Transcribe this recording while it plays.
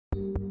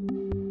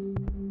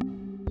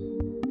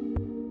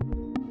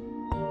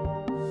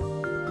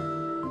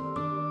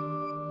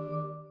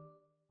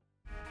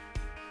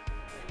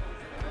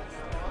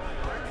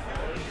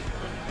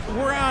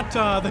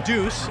at the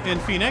Deuce in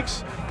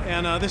Phoenix,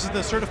 and this is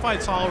the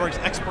Certified SOLIDWORKS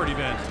Expert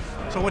event.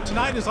 So what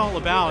tonight is all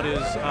about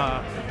is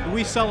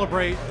we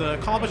celebrate the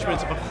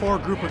accomplishments of a core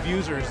group of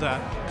users that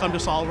come to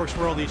SOLIDWORKS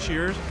World each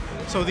year.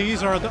 So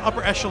these are the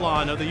upper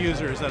echelon of the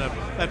users that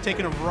have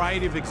taken a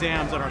variety of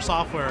exams on our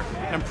software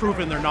and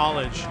proven their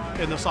knowledge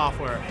in the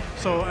software.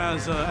 So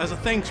as a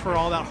thanks for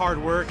all that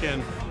hard work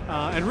and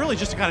really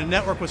just to kind of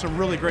network with some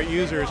really great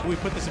users, we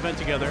put this event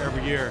together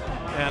every year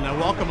and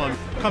welcome them.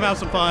 Come have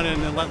some fun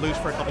and let loose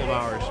for a couple of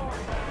hours.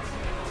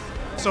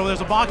 So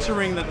there's a boxing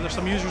ring, there's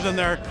some users in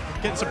there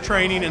getting some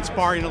training and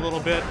sparring a little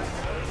bit.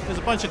 There's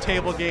a bunch of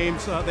table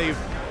games. They've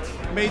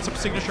made some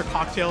signature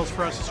cocktails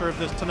for us to serve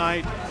this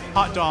tonight.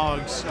 Hot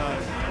dogs,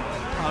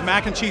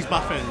 mac and cheese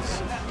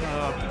muffins,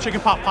 chicken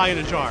pot pie in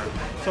a jar.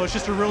 So it's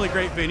just a really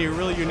great venue,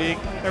 really unique.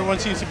 Everyone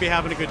seems to be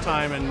having a good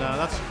time, and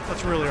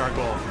that's really our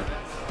goal.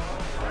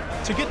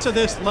 To get to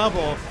this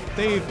level,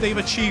 they've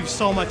achieved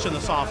so much in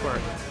the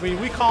software. I mean,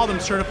 we call them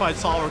Certified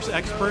SOLIDWORKS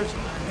Experts,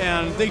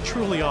 and they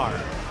truly are.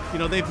 You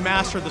know, they've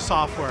mastered the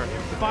software.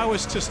 If I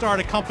was to start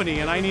a company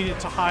and I needed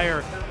to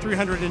hire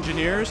 300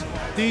 engineers,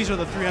 these are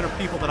the 300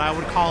 people that I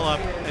would call up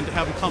and to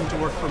have them come to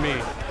work for me.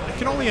 I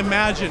can only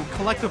imagine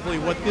collectively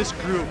what this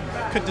group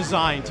could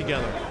design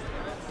together.